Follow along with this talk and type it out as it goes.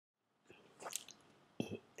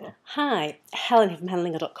Hi, Helen here from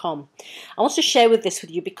helenlinger.com. I want to share this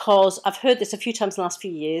with you because I've heard this a few times in the last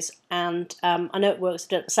few years, and I know it works. I've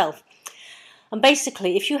done it myself. And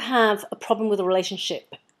basically, if you have a problem with a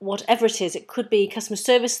relationship, whatever it is, it could be a customer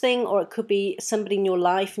service thing, or it could be somebody in your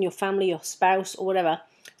life, in your family, your spouse, or whatever.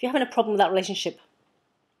 If you're having a problem with that relationship,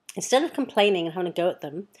 instead of complaining and having a go at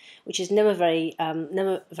them, which is never very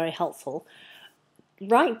helpful,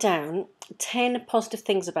 write down 10 positive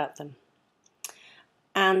things about them.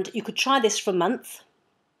 And you could try this for a month,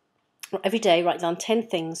 or every day write down 10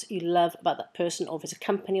 things you love about that person, or if it's a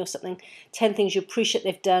company or something, 10 things you appreciate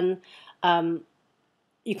they've done.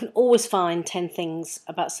 You can always find 10 things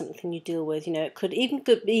about something you deal with. It could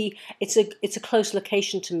be it's a close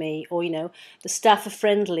location to me, or the staff are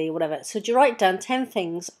friendly, or whatever. So you write down 10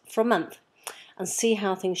 things for a month and see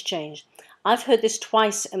how things change. I've heard this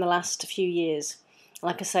twice in the last few years.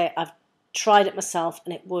 Like I say, I've tried it myself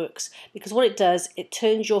and it works, because what it does, it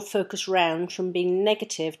turns your focus round from being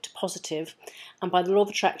negative to positive, and by the law of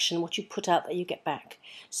attraction, what you put out that you get back.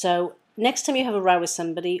 So next time you have a row with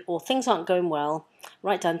somebody or things aren't going well,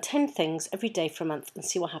 write down 10 things every day for a month and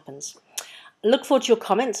see what happens. I look forward to your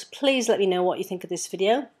comments. Please let me know what you think of this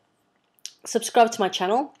video. Subscribe to my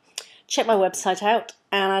channel, check my website out,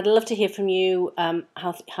 and I'd love to hear from you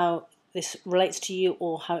how this relates to you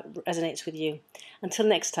or how it resonates with you. Until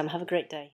next time, have a great day.